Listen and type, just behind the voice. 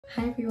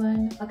Hi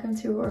everyone, welcome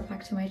to or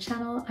back to my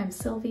channel. I'm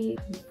Sylvie.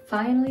 I'm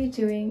finally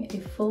doing a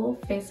full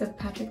face of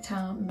Patrick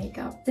Ta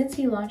makeup. Since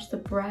he launched the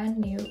brand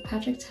new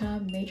Patrick Ta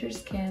Major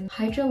Skin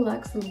Hydra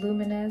Luxe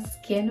Luminous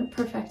Skin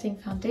Perfecting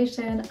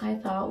Foundation, I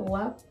thought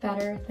what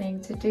better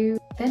thing to do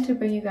than to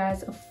bring you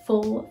guys a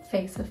full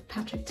face of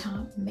Patrick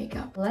Ta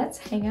makeup. Let's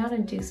hang out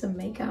and do some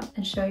makeup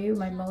and show you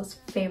my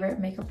most favorite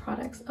makeup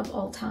products of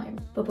all time.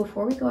 But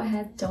before we go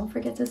ahead, don't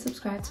forget to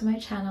subscribe to my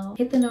channel,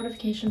 hit the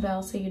notification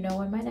bell so you know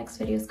when my next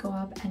videos go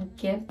up, and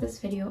give this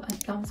video a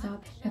thumbs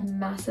up. It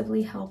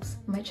massively helps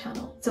my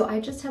channel. So I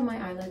just have my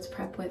eyelids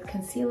prepped with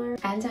concealer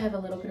and I have a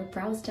little bit of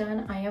brows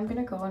done. I am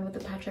gonna go in with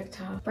the Patrick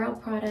Ta brow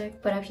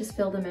product, but I've just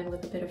filled them in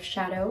with a bit of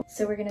shadow.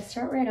 So we're gonna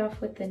start right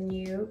off with the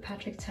new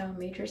Patrick Ta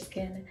Major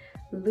Skin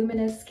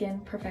Luminous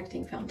Skin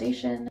Perfecting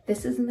Foundation.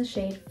 This is in the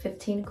shade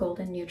 15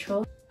 Golden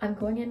Neutral. I'm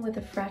going in with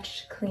a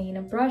fresh,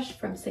 clean brush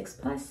from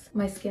 6+.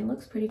 My skin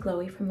looks pretty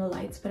glowy from the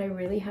lights, but I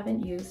really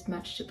haven't used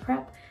much to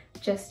prep,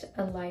 just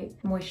a light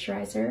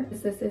moisturizer.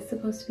 This is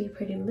supposed to be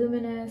pretty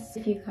luminous.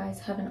 If you guys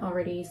haven't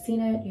already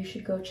seen it, you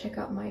should go check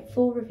out my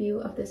full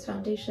review of this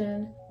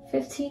foundation.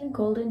 15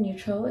 Golden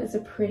Neutral is a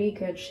pretty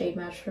good shade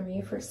match for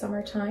me for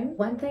summertime.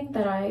 One thing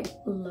that I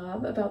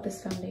love about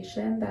this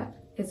foundation that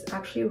is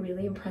actually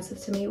really impressive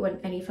to me when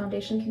any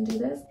foundation can do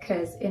this,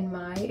 because in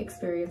my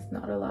experience,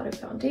 not a lot of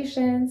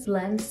foundations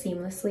blend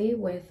seamlessly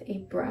with a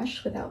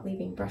brush without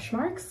leaving brush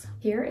marks.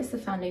 Here is the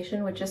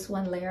foundation with just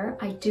one layer.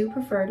 I do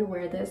prefer to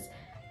wear this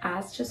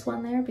as just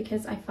one layer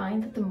because I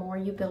find that the more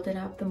you build it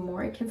up, the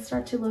more it can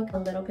start to look a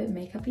little bit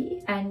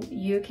makeup-y, and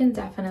you can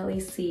definitely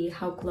see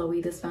how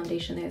glowy this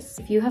foundation is.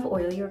 If you have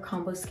oily or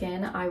combo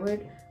skin, I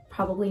would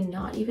probably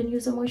not even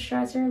use a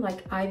moisturizer.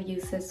 Like, I've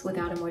used this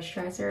without a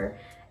moisturizer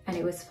and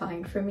it was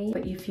fine for me.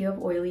 But if you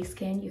have oily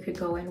skin, you could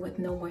go in with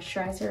no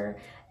moisturizer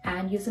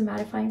and use a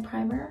mattifying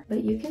primer.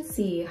 But you can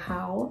see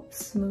how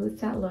smooth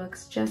that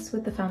looks just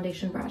with the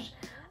foundation brush.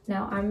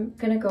 Now I'm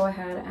gonna go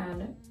ahead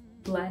and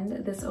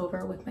blend this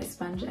over with my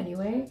sponge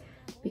anyway,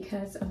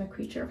 because I'm a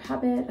creature of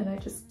habit and I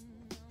just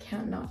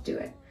can't not do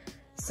it.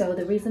 So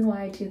the reason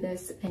why I do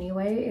this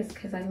anyway is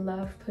because I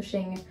love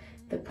pushing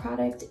the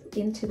product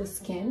into the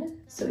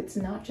skin, so it's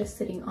not just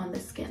sitting on the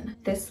skin.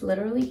 This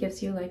literally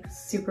gives you like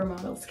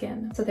supermodel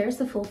skin. So there's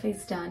the full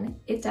face done.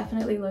 It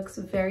definitely looks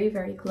very,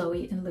 very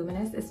glowy and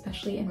luminous,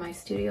 especially in my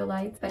studio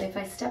lights. But if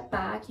I step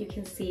back, you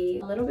can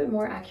see a little bit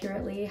more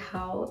accurately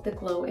how the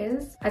glow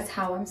is as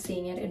how I'm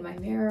seeing it in my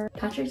mirror.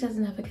 Patrick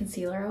doesn't have a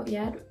concealer out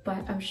yet,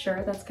 but I'm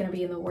sure that's gonna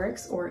be in the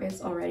works or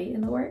is already in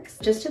the works.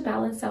 Just to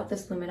balance out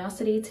this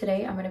luminosity,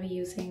 today I'm gonna be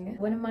using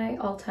one of my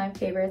all-time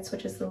favorites,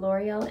 which is the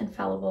L'Oreal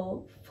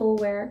Infallible Full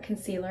Wear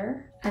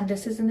Concealer, and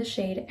this is in the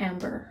shade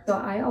Amber. So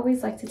I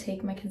always like to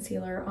take my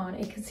concealer on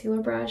a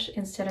concealer brush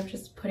instead of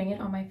just putting it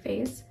on my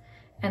face,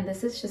 and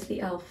this is just the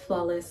e.l.f.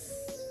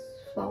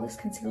 Flawless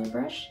Concealer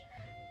Brush,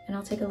 and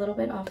I'll take a little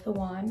bit off the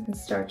wand and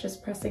start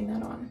just pressing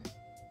that on.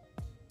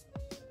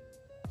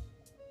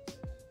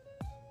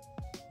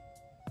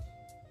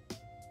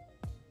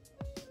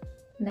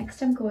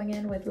 Next, I'm going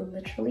in with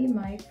literally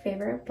my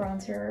favorite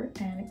bronzer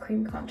and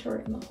cream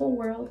contour in the whole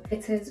world.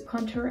 It's his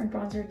contour and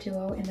bronzer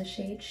duo in the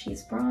shade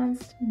She's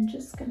Bronzed. I'm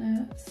just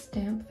gonna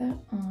stamp that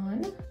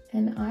on.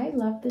 And I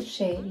love this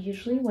shade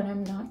usually when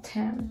I'm not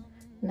tan.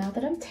 Now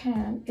that I'm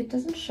tan, it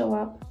doesn't show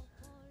up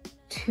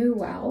too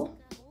well.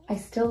 I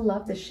still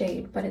love the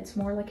shade, but it's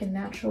more like a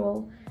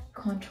natural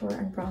contour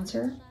and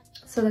bronzer.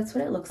 So that's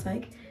what it looks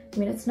like. I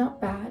mean, it's not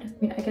bad.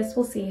 I mean, I guess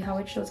we'll see how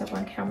it shows up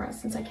on camera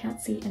since I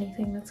can't see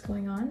anything that's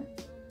going on.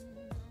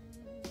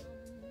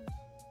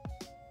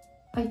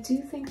 I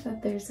do think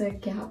that there's a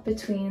gap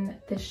between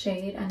this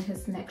shade and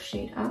his next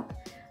shade up.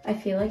 I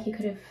feel like he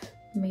could have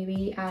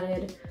maybe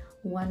added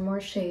one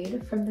more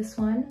shade from this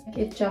one.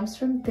 It jumps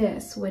from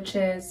this, which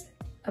is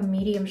a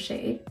medium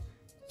shade,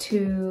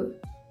 to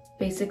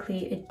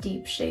basically a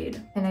deep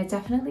shade. And I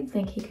definitely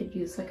think he could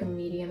use like a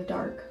medium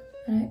dark.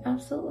 And I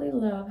absolutely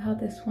love how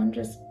this one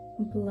just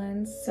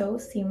blends so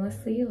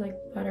seamlessly like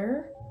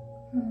butter.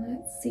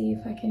 Let's see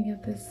if I can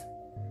get this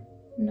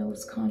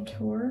nose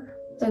contour.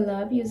 I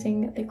love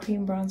using the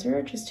cream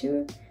bronzer just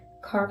to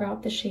carve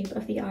out the shape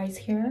of the eyes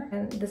here.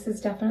 And this is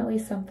definitely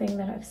something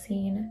that I've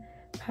seen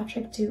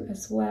Patrick do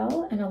as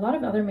well, and a lot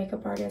of other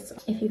makeup artists.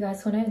 If you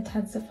guys want to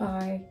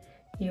intensify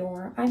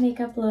your eye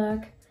makeup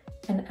look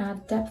and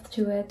add depth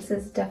to it, this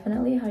is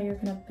definitely how you're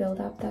going to build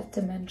up that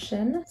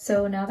dimension.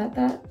 So now that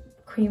that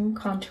cream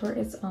contour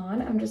is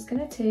on, I'm just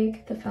going to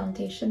take the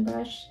foundation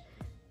brush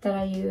that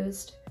I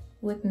used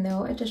with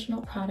no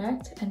additional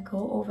product and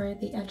go over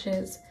the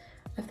edges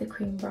of the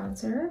cream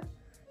bronzer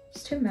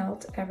just to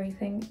melt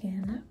everything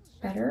in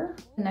better.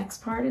 The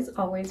next part is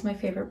always my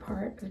favorite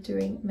part of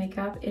doing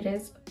makeup. It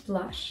is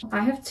blush. I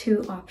have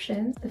two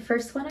options. The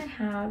first one I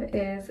have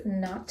is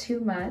Not Too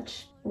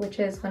Much, which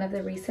is one of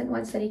the recent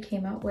ones that he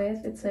came out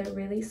with. It's a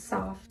really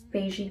soft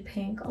beigey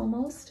pink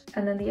almost.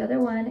 And then the other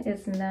one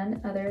is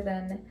none other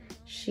than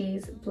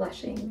She's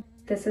Blushing.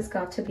 This has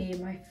got to be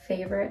my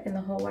favorite in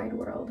the whole wide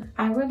world.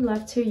 I would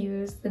love to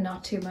use the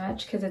Not Too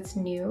Much because it's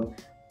new,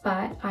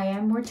 but I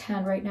am more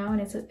tan right now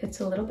and it's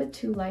a little bit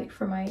too light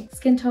for my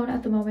skin tone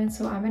at the moment,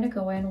 so I'm gonna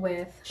go in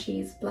with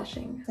She's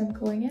Blushing. I'm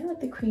going in with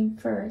the cream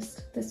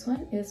first. This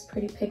one is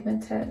pretty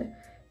pigmented,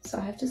 so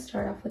I have to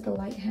start off with the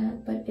light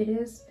hand, but it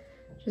is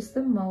just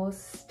the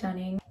most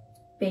stunning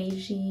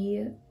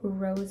beigey,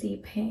 rosy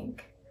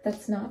pink.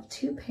 That's not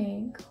too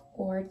pink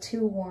or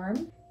too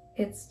warm.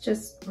 It's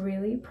just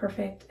really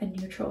perfect and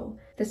neutral.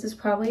 This is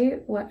probably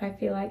what I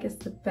feel like is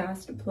the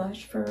best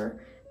blush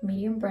for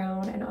medium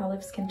brown and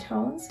olive skin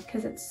tones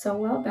because it's so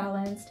well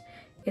balanced.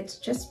 It's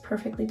just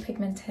perfectly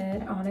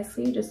pigmented.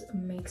 Honestly, just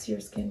makes your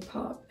skin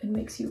pop and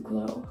makes you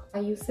glow. I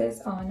use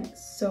this on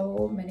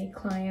so many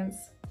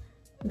clients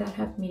that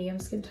have medium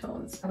skin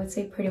tones. I would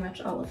say pretty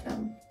much all of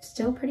them.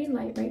 Still pretty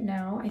light right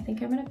now. I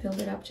think I'm gonna build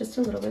it up just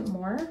a little bit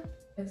more,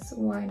 because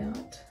why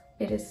not?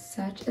 It is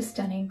such a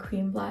stunning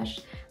cream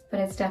blush, but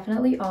it's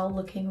definitely all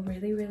looking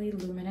really, really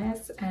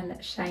luminous and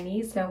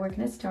shiny. So we're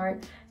gonna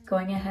start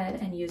going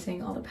ahead and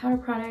using all the powder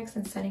products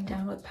and setting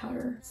down with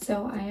powder.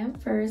 So I am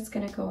first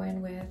gonna go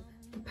in with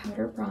the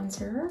powder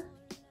bronzer.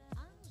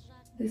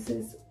 This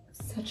is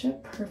such a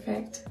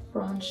perfect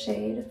bronze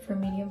shade for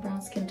medium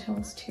brown skin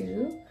tones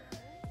too,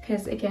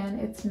 because again,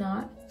 it's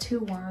not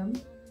too warm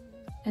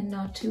and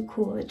not too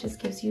cool. It just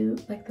gives you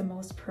like the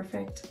most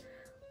perfect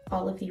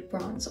olivey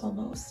bronze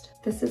almost.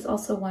 This is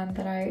also one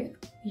that I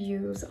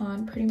use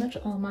on pretty much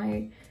all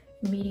my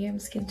medium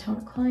skin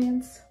tone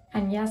clients.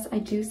 And yes, I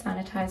do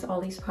sanitize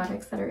all these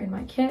products that are in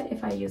my kit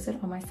if I use it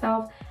on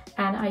myself,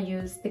 and I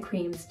use the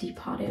creams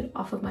depotted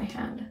off of my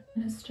hand.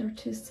 I'm gonna start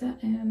to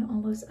set in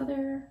all those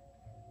other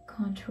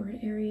contoured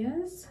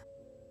areas.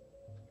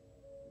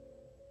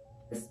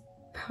 This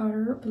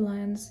powder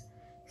blends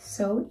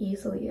so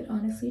easily. It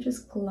honestly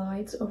just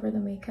glides over the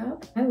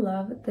makeup. I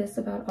love this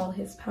about all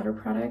his powder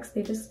products.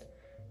 They just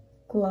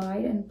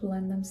glide and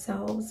blend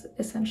themselves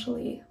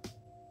essentially.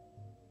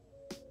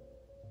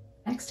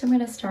 Next, I'm going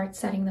to start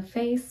setting the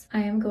face. I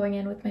am going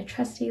in with my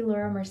trusty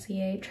Laura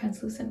Mercier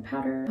translucent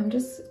powder. I'm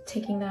just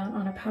taking that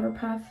on a powder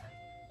puff,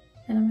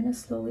 and I'm going to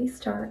slowly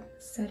start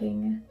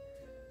setting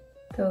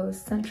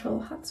those central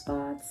hot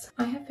spots.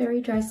 I have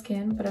very dry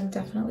skin, but I'm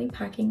definitely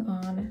packing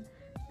on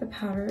the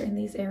powder in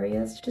these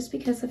areas just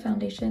because the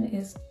foundation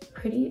is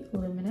pretty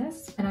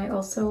luminous, and I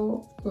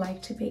also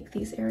like to bake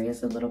these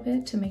areas a little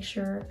bit to make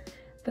sure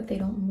that they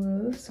don't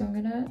move. So I'm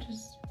gonna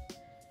just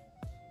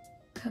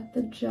cut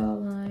the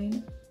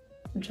jawline,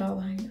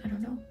 I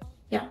don't know.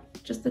 Yeah,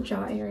 just the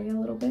jaw area a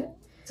little bit.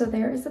 So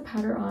there is the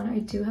powder on. I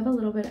do have a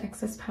little bit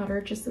excess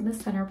powder just in the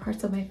center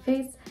parts of my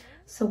face.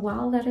 So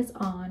while that is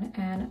on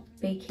and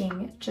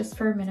baking just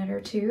for a minute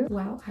or two,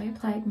 wow, I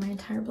applied my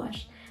entire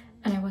blush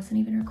and I wasn't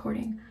even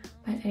recording.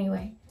 But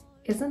anyway,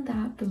 isn't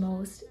that the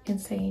most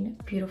insane,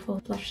 beautiful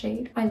blush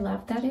shade? I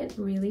love that it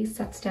really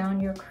sets down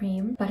your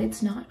cream, but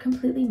it's not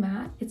completely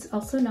matte. It's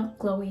also not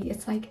glowy.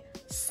 It's like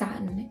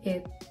satin.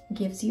 It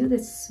gives you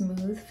this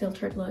smooth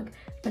filtered look,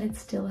 but it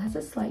still has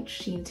a slight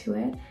sheen to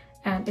it.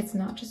 And it's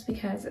not just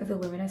because of the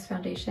Luminous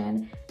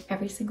foundation.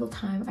 Every single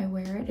time I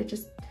wear it, it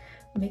just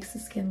makes the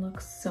skin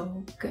look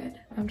so good.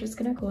 I'm just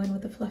gonna go in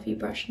with a fluffy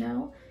brush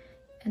now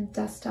and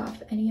dust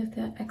off any of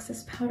the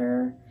excess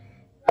powder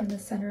in the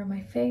center of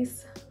my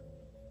face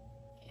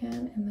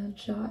and in the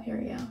jaw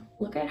area.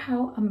 Look at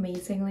how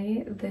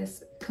amazingly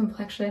this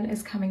complexion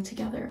is coming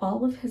together.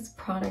 All of his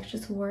products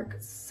just work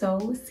so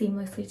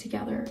seamlessly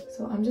together.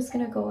 So I'm just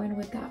gonna go in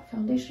with that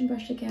foundation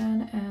brush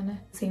again and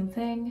same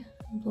thing,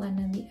 blend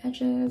in the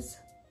edges.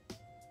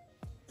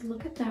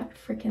 Look at that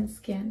freaking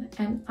skin,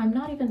 and I'm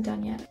not even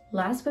done yet.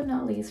 Last but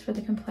not least, for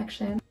the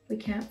complexion, we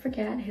can't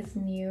forget his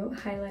new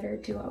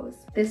highlighter duos.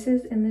 This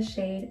is in the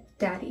shade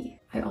Daddy.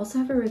 I also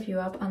have a review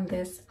up on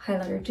this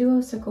highlighter duo,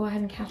 so go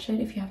ahead and catch it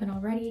if you haven't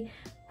already.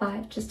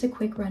 But just a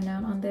quick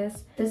rundown on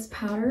this. This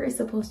powder is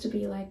supposed to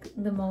be like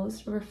the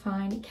most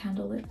refined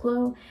candlelit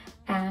glow,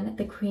 and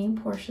the cream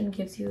portion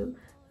gives you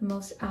the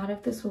most out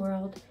of this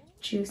world,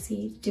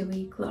 juicy,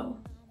 dewy glow.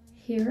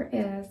 Here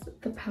is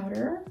the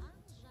powder.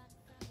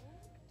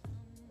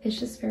 It's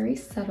just very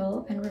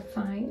subtle and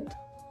refined.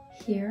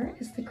 Here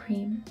is the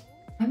cream.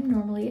 I'm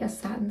normally a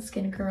satin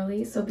skin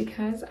girly, so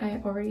because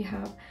I already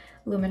have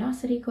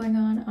luminosity going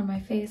on my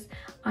face,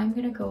 I'm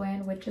gonna go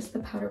in with just the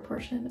powder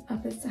portion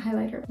of this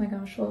highlighter. Oh my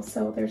gosh, well,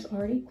 so there's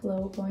already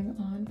glow going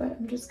on, but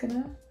I'm just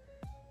gonna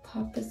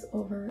pop this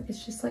over.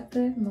 It's just like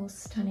the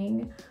most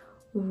stunning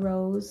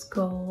rose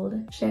gold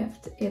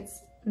shift. It's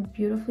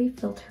beautifully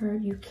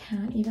filtered. You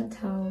can't even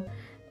tell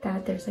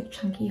that there's like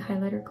chunky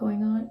highlighter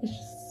going on. It's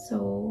just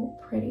so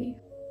pretty.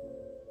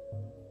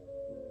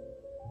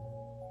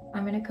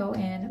 I'm gonna go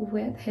in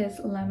with his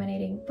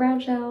laminating brow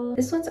gel.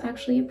 This one's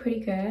actually pretty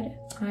good.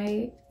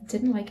 I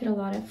didn't like it a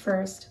lot at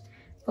first,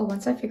 but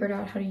once I figured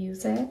out how to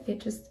use it, it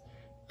just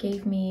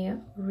gave me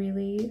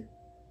really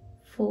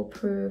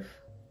foolproof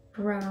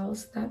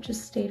brows that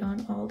just stayed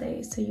on all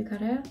day. So you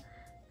gotta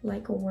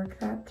like work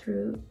that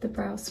through the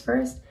brows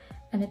first,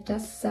 and it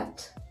does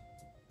set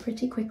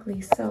pretty quickly.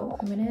 So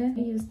I'm gonna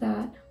use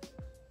that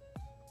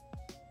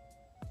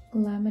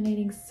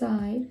laminating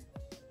side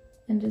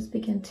and just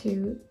begin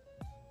to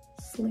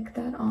slick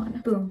that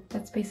on. Boom,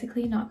 that's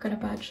basically not gonna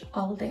budge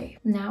all day.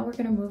 Now we're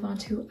gonna move on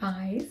to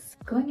eyes.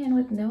 Going in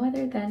with no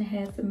other than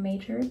his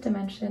Major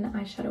Dimension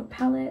eyeshadow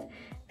palette,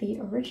 the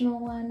original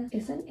one.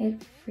 Isn't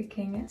it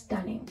freaking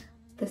stunning?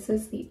 This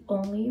is the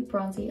only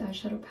bronzy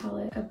eyeshadow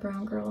palette a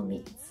brown girl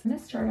needs. I'm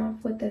gonna start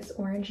off with this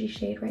orangey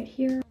shade right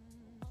here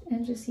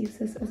and just use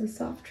this as a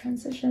soft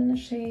transition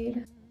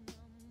shade.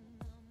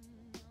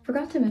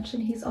 Forgot to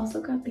mention, he's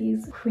also got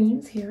these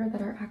creams here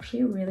that are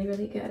actually really,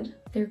 really good.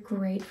 They're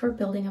great for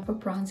building up a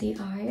bronzy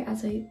eye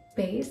as a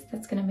base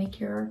that's gonna make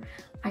your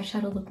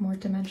eyeshadow look more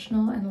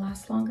dimensional and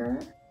last longer.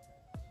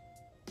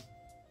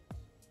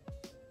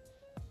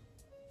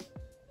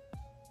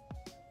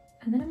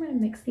 And then I'm gonna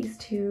mix these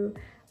two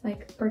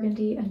like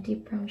burgundy and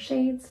deep brown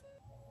shades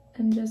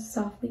and just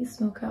softly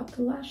smoke out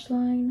the lash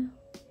line,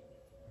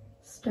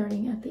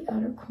 starting at the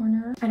outer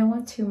corner. I don't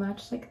want too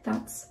much, like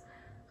that's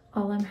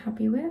all I'm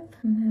happy with.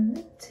 And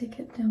then take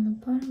it down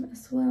the bottom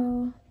as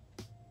well.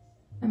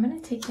 I'm gonna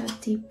take that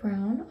deep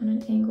brown on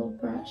an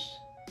angled brush,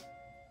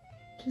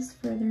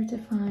 just further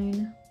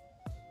define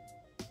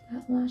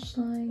that lash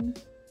line.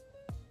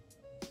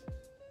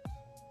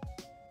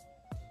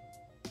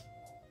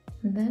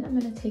 And then I'm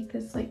gonna take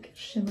this like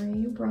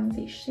shimmery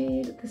bronzy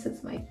shade. This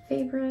is my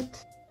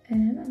favorite.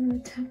 And I'm gonna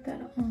tap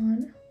that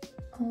on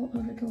all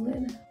over the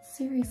lid.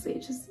 Seriously,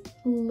 just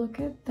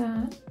look at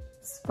that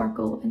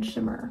sparkle and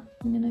shimmer.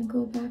 I'm gonna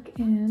go back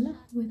in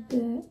with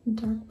the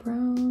dark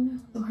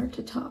brown. So hard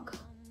to talk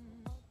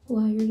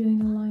while you're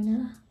doing a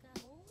liner.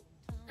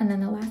 And then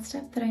the last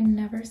step that I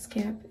never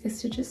skip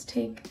is to just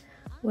take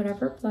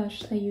whatever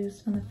blush I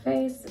used on the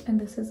face, and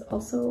this is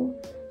also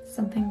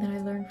something that I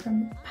learned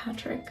from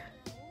Patrick,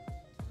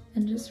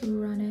 and just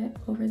run it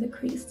over the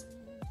crease.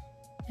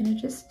 And it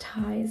just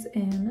ties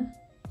in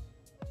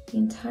the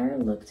entire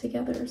look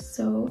together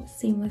so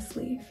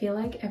seamlessly. I feel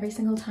like every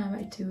single time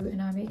I do an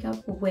eye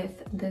makeup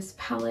with this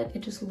palette, it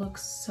just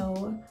looks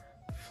so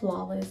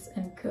flawless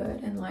and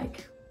good and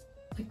like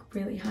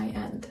really high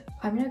end.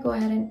 I'm gonna go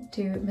ahead and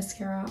do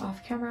mascara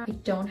off camera. I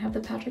don't have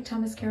the Patrick Ta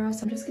mascara,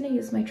 so I'm just gonna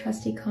use my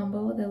trusty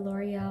combo, the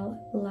L'Oreal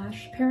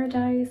Lash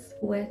Paradise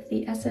with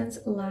the Essence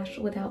Lash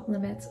Without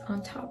Limits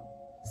on top.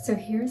 So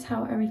here's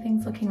how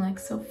everything's looking like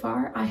so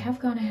far. I have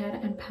gone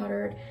ahead and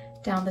powdered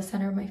down the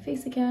center of my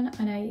face again,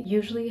 and I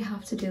usually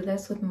have to do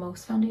this with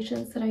most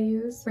foundations that I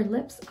use. For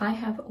lips, I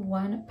have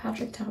one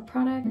Patrick Ta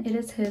product, and it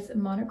is his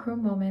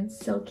Monochrome Moments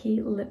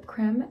Silky Lip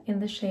Creme in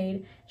the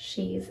shade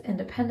She's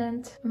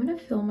Independent. I'm gonna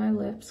fill my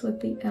lips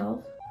with the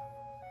e.l.f.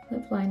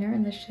 lip liner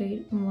in the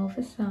shade Mauve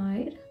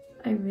Aside.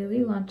 I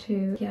really want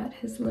to get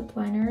his lip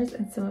liners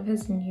and some of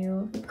his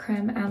new lip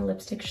creme and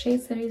lipstick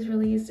shades that he's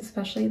released,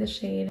 especially the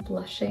shade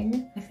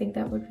Blushing. I think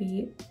that would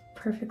be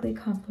perfectly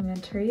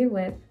complementary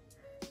with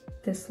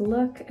this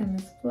look and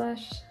this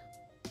blush.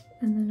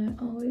 And then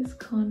I always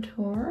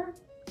contour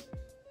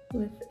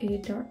with a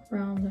dark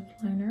brown lip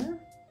liner.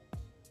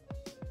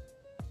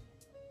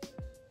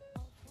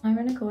 I'm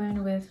gonna go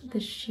in with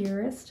the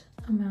sheerest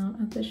amount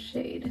of the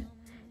shade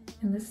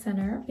in the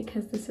center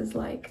because this is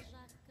like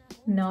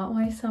not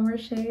my summer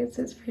shade,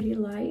 so it's pretty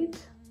light.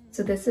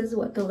 So this is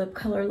what the lip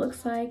color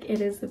looks like. It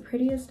is the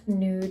prettiest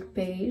nude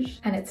beige,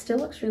 and it still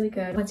looks really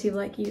good once you've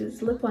like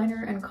used lip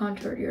liner and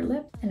contoured your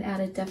lip and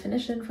added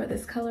definition for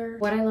this color.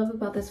 What I love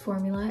about this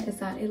formula is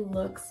that it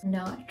looks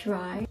not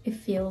dry. It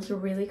feels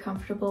really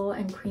comfortable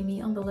and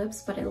creamy on the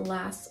lips, but it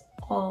lasts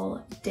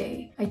all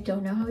day. I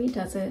don't know how he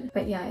does it,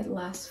 but yeah, it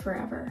lasts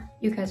forever.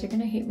 You guys are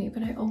gonna hate me,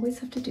 but I always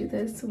have to do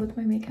this with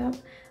my makeup.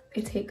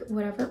 I take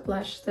whatever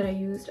blush that I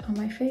used on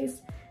my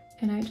face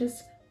and I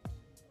just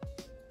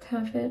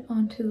tap it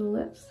onto the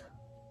lips.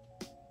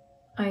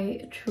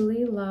 I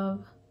truly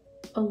love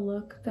a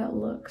look that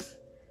looks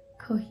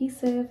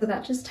cohesive. So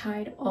that just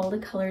tied all the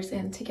colors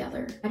in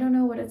together. I don't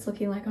know what it's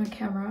looking like on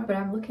camera, but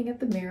I'm looking at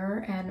the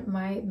mirror and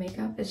my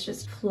makeup is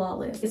just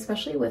flawless.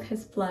 Especially with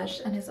his blush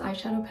and his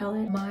eyeshadow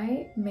palette,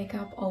 my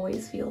makeup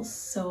always feels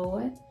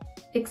so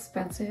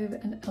expensive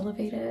and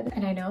elevated.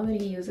 And I know that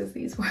he uses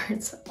these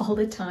words all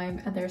the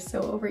time and they're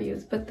so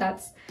overused, but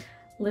that's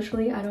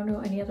literally, I don't know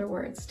any other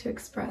words to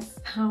express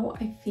how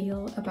I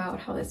feel about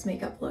how this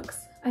makeup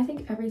looks. I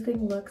think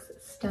everything looks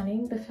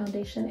stunning. The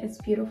foundation is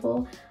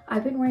beautiful.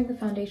 I've been wearing the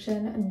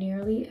foundation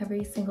nearly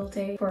every single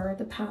day for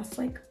the past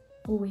like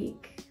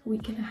week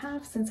and a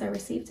half since I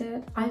received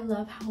it. I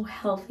love how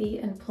healthy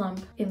and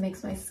plump it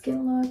makes my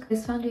skin look.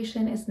 This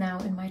foundation is now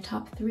in my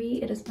top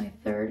 3. It is my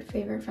 3rd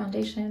favorite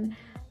foundation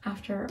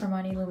after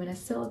Armani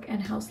Luminous Silk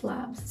and Haus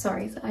Labs.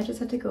 Sorry, so I just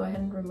had to go ahead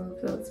and remove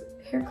those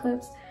hair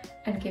clips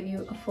and give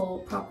you a full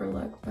proper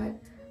look, but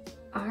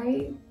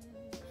I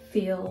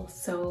feel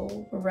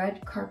so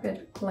red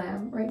carpet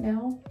glam right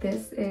now.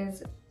 This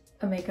is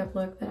a makeup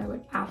look that I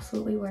would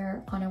absolutely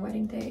wear on a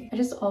wedding day. I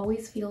just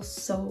always feel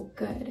so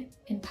good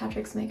in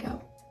Patrick's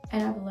makeup,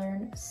 and I've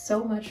learned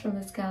so much from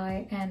this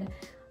guy, and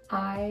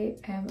I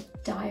am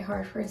die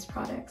hard for his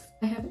products.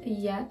 I have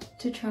yet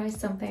to try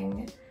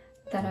something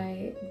that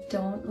I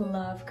don't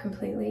love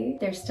completely.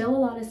 There's still a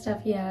lot of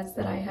stuff he has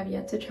that I have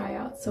yet to try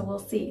out, so we'll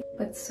see.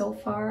 But so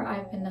far,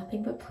 I've been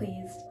nothing but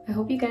pleased. I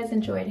hope you guys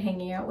enjoyed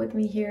hanging out with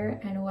me here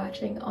and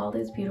watching all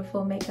this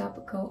beautiful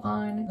makeup go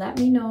on. Let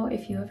me know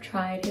if you have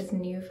tried his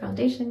new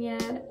foundation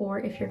yet, or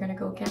if you're gonna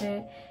go get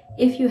it.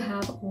 If you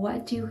have,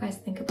 what do you guys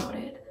think about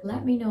it?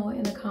 Let me know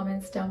in the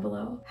comments down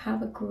below.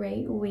 Have a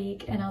great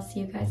week, and I'll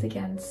see you guys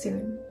again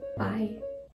soon. Bye.